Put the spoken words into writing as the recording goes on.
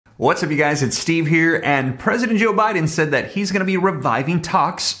What's up, you guys? It's Steve here, and President Joe Biden said that he's going to be reviving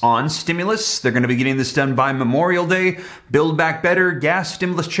talks on stimulus. They're going to be getting this done by Memorial Day. Build Back Better, gas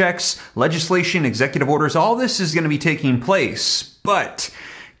stimulus checks, legislation, executive orders, all this is going to be taking place. But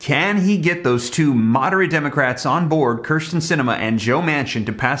can he get those two moderate Democrats on board, Kyrsten Sinema and Joe Manchin,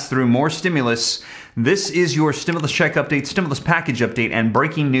 to pass through more stimulus? This is your stimulus check update, stimulus package update, and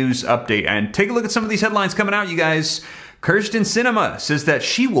breaking news update. And take a look at some of these headlines coming out, you guys. Kyrsten Sinema says that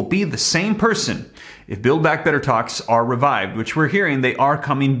she will be the same person if Build Back Better talks are revived, which we're hearing they are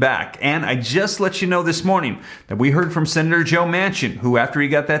coming back. And I just let you know this morning that we heard from Senator Joe Manchin, who after he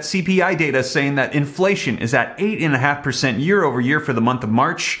got that CPI data saying that inflation is at 8.5% year over year for the month of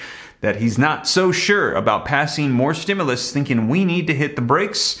March, that he's not so sure about passing more stimulus, thinking we need to hit the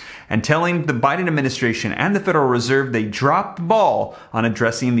brakes, and telling the Biden administration and the Federal Reserve they dropped the ball on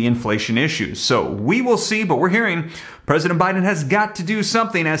addressing the inflation issues. So we will see, but we're hearing President Biden has got to do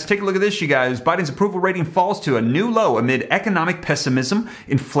something. As take a look at this, you guys. Biden's approval rating falls to a new low amid economic pessimism,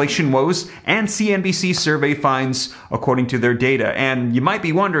 inflation woes, and CNBC survey finds, according to their data. And you might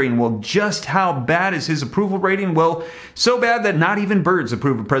be wondering, well, just how bad is his approval rating? Well, so bad that not even birds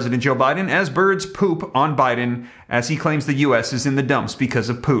approve of President Joe Biden, as birds poop on Biden, as he claims the U.S. is in the dumps because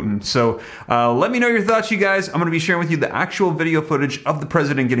of Putin. So let me know your thoughts, you guys. I'm going to be sharing with you the actual video footage of the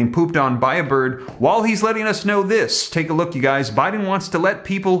president getting pooped on by a bird while he's letting us know this. Take a look, you guys. Biden wants to let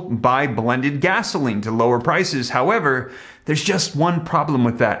people buy blended gasoline to lower prices. However, there's just one problem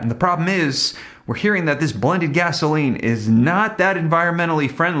with that. And the problem is we're hearing that this blended gasoline is not that environmentally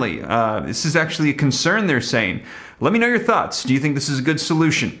friendly. This is actually a concern, they're saying. Let me know your thoughts. Do you think this is a good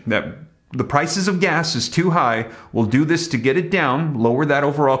solution? That the prices of gas is too high, we'll do this to get it down, lower that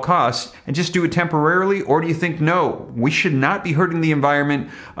overall cost, and just do it temporarily? Or do you think, no, we should not be hurting the environment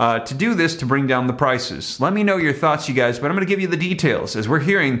to do this to bring down the prices? Let me know your thoughts, you guys, but I'm going to give you the details. As we're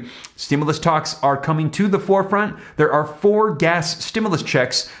hearing, stimulus talks are coming to the forefront. There are 4 gas stimulus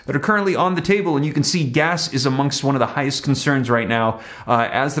checks that are currently on the table, and you can see gas is amongst one of the highest concerns right now.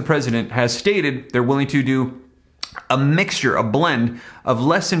 As the president has stated, they're willing to do a mixture, a blend of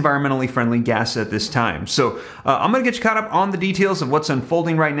less environmentally friendly gas at this time. So I'm going to get you caught up on the details of what's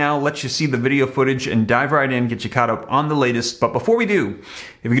unfolding right now, let you see the video footage, and dive right in, get you caught up on the latest. But before we do,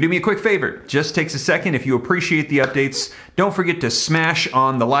 if you could do me a quick favor, just takes a second. If you appreciate the updates, don't forget to smash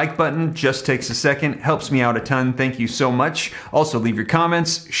on the like button. Just takes a second, helps me out a ton. Thank you so much. Also, leave your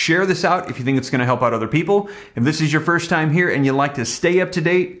comments, share this out if you think it's going to help out other people. If this is your first time here and you'd like to stay up to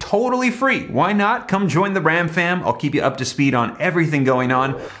date, totally free. Why not? Come join the Ram fam. I'll keep you up to speed on everything going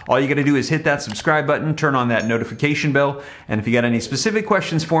on. All you got to do is hit that subscribe button, turn on that notification bell, and if you got any specific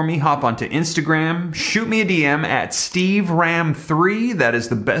questions for me, hop onto Instagram, shoot me a DM at SteveRam3. That is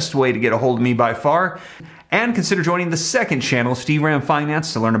the best way to get a hold of me by far. And consider joining the second channel, Steve Ram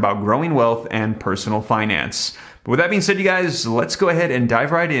Finance, to learn about growing wealth and personal finance. But with that being said, you guys, let's go ahead and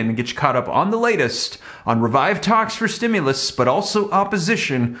dive right in and get you caught up on the latest on revived talks for stimulus, but also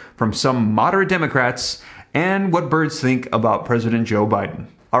opposition from some moderate Democrats, and what birds think about President Joe Biden.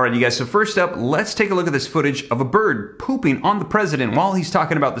 All right, you guys, so first up, let's take a look at this footage of a bird pooping on the president while he's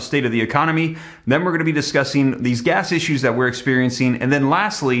talking about the state of the economy. Then we're going to be discussing these gas issues that we're experiencing. And then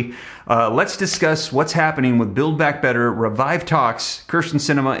lastly, let's discuss what's happening with Build Back Better, Revive Talks, Kyrsten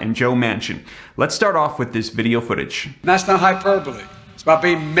Sinema, and Joe Manchin. Let's start off with this video footage. That's not hyperbole. It's about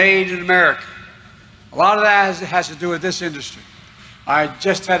being made in America. A lot of that has to do with this industry. I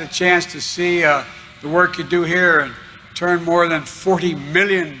just had a chance to see the work you do here and turn more than 40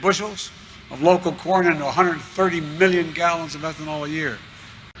 million bushels of local corn into 130 million gallons of ethanol a year.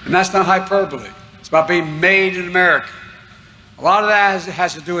 And that's not hyperbole. It's about being made in America. A lot of that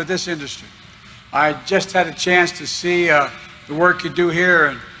has to do with this industry. I just had a chance to see the work you do here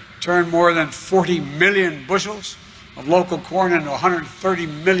and turn more than 40 million bushels of local corn into 130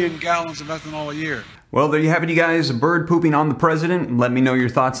 million gallons of ethanol a year. Well, there you have it, you guys. A bird pooping on the president. Let me know your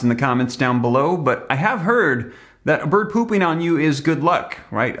thoughts in the comments down below. But I have heard that a bird pooping on you is good luck,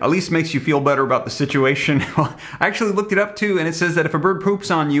 right? At least makes you feel better about the situation. I actually looked it up too, and it says that if a bird poops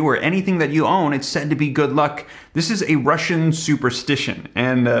on you or anything that you own, it's said to be good luck. This is a Russian superstition,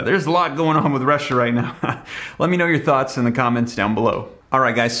 and there's a lot going on with Russia right now. Let me know your thoughts in the comments down below. All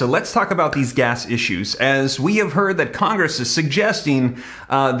right, guys, so let's talk about these gas issues, as we have heard that Congress is suggesting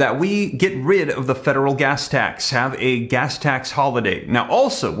that we get rid of the federal gas tax, have a gas tax holiday. Now,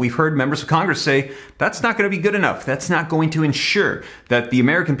 also, we've heard members of Congress say that's not going to be good enough. That's not going to ensure that the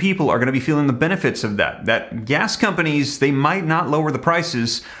American people are going to be feeling the benefits of that. That gas companies, they might not lower the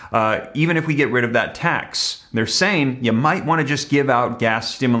prices even if we get rid of that tax. They're saying you might want to just give out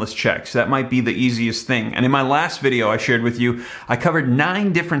gas stimulus checks. That might be the easiest thing. And in my last video I shared with you, I covered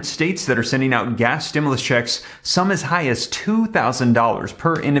 9 different states that are sending out gas stimulus checks, some as high as $2,000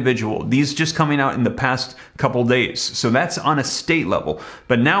 per individual. These just coming out in the past couple days. So that's on a state level.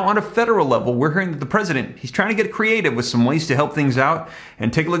 But now on a federal level, we're hearing that the president, he's trying to get creative with some ways to help things out.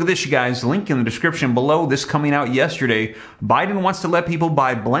 And take a look at this, you guys. Link in the description below. This coming out yesterday. Biden wants to let people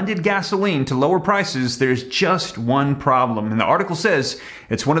buy blended gasoline to lower prices. There's just one problem. And the article says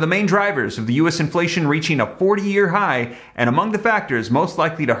it's one of the main drivers of the U.S. inflation reaching a 40-year high and among the factors most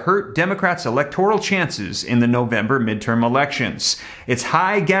likely to hurt Democrats' electoral chances in the November midterm elections. It's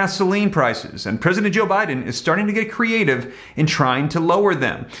high gasoline prices, and President Joe Biden is starting to get creative in trying to lower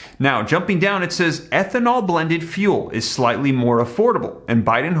them. Now, jumping down, it says ethanol blended fuel is slightly more affordable, and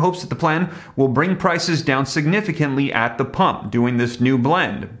Biden hopes that the plan will bring prices down significantly at the pump doing this new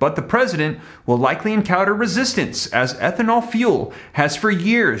blend. But the president will likely encounter resistance, as ethanol fuel has for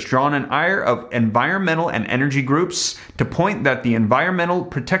years drawn an ire of environmental and energy groups to point that the Environmental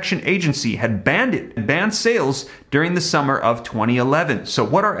Protection Agency had banned sales during the summer of 2011. So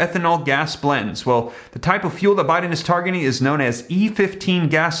what are ethanol gas blends? Well, the type of fuel that Biden is targeting is known as E15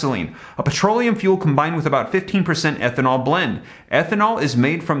 gasoline, a petroleum fuel combined with about 15% ethanol blend. Ethanol is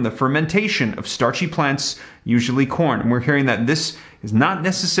made from the fermentation of starchy plants, usually corn. And we're hearing that this is not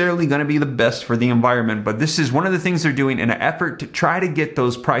necessarily going to be the best for the environment, but this is one of the things they're doing in an effort to try to get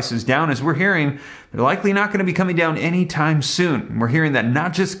those prices down. As we're hearing, they're likely not going to be coming down anytime soon. We're hearing that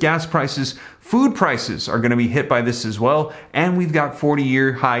not just gas prices, food prices are going to be hit by this as well. And we've got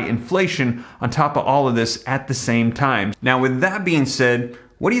 40-year high inflation on top of all of this at the same time. Now, with that being said,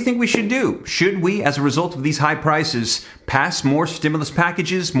 what do you think we should do? Should we, as a result of these high prices, pass more stimulus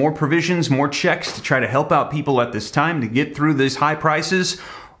packages, more provisions, more checks to try to help out people at this time to get through these high prices?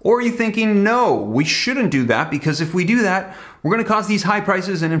 Or are you thinking, no, we shouldn't do that, because if we do that, we're going to cause these high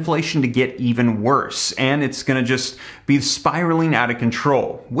prices and inflation to get even worse, and it's going to just be spiraling out of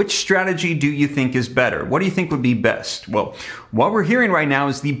control. Which strategy do you think is better? What do you think would be best? Well, what we're hearing right now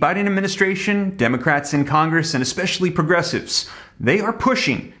is the Biden administration, Democrats in Congress, and especially progressives, they are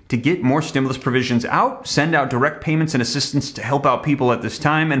pushing to get more stimulus provisions out, send out direct payments and assistance to help out people at this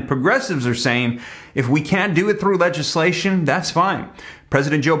time. And progressives are saying, if we can't do it through legislation, that's fine.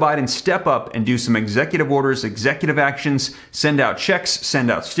 President Joe Biden, step up and do some executive orders, executive actions, send out checks, send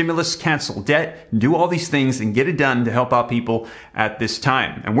out stimulus, cancel debt, do all these things and get it done to help out people at this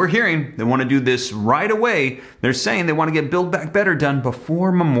time. And we're hearing they want to do this right away. They're saying they want to get Build Back Better done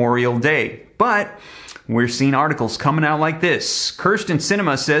before Memorial Day. But we're seeing articles coming out like this. Kyrsten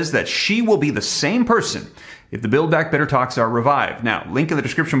Sinema says that she will be the same person if the Build Back Better talks are revived. Now, link in the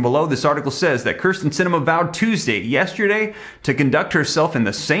description below. This article says that Kyrsten Sinema vowed yesterday, to conduct herself in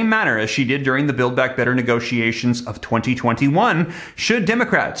the same manner as she did during the Build Back Better negotiations of 2021, should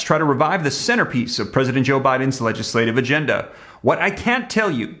Democrats try to revive the centerpiece of President Joe Biden's legislative agenda. What I can't tell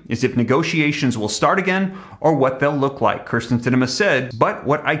you is if negotiations will start again or what they'll look like, Kyrsten Sinema said. But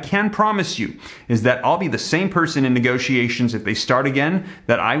what I can promise you is that I'll be the same person in negotiations if they start again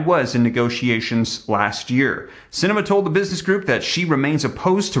that I was in negotiations last year. Sinema told the business group that she remains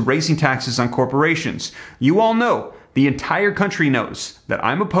opposed to raising taxes on corporations. You all know, the entire country knows that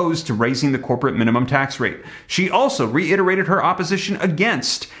I'm opposed to raising the corporate minimum tax rate. She also reiterated her opposition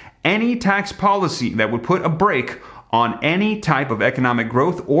against any tax policy that would put a brake on any type of economic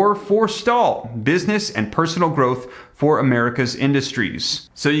growth or forestall business and personal growth for America's industries.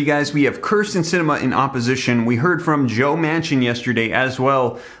 So you guys, we have Kyrsten Sinema in opposition. We heard from Joe Manchin yesterday as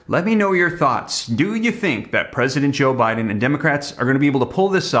well. Let me know your thoughts. Do you think that President Joe Biden and Democrats are going to be able to pull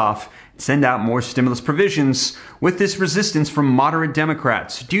this off, send out more stimulus provisions with this resistance from moderate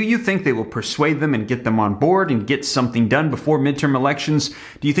Democrats? Do you think they will persuade them and get them on board and get something done before midterm elections?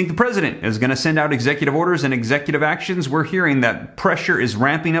 Do you think the president is going to send out executive orders and executive actions? We're hearing that pressure is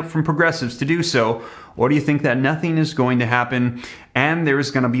ramping up from progressives to do so. Or do you think that nothing is going to happen and there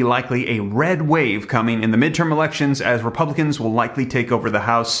is going to be likely a red wave coming in the midterm elections as Republicans will likely take over the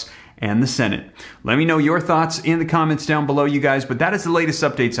House and the Senate? Let me know your thoughts in the comments down below, you guys. But that is the latest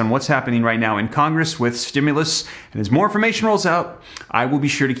updates on what's happening right now in Congress with stimulus. And as more information rolls out, I will be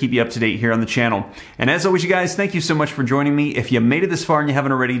sure to keep you up to date here on the channel. And as always, you guys, thank you so much for joining me. If you made it this far and you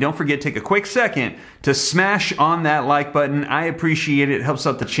haven't already, don't forget to take a quick second to smash on that like button. I appreciate it. It helps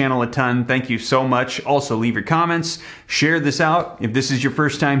out the channel a ton. Thank you so much. Also, leave your comments. Share this out. If this is your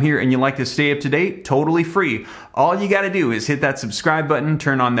first time here and you like to stay up to date, totally free. All you got to do is hit that subscribe button,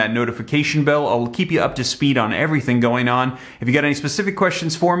 turn on that notification bell. I'll keep you up to speed on everything going on. If you got any specific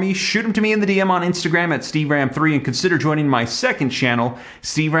questions for me, shoot them to me in the DM on Instagram at SteveRam3 and consider joining my second channel,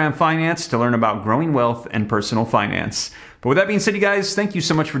 Steve Ram Finance, to learn about growing wealth and personal finance. But with that being said, you guys, thank you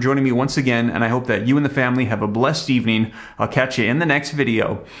so much for joining me once again, and I hope that you and the family have a blessed evening. I'll catch you in the next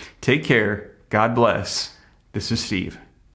video. Take care. God bless. This is Steve.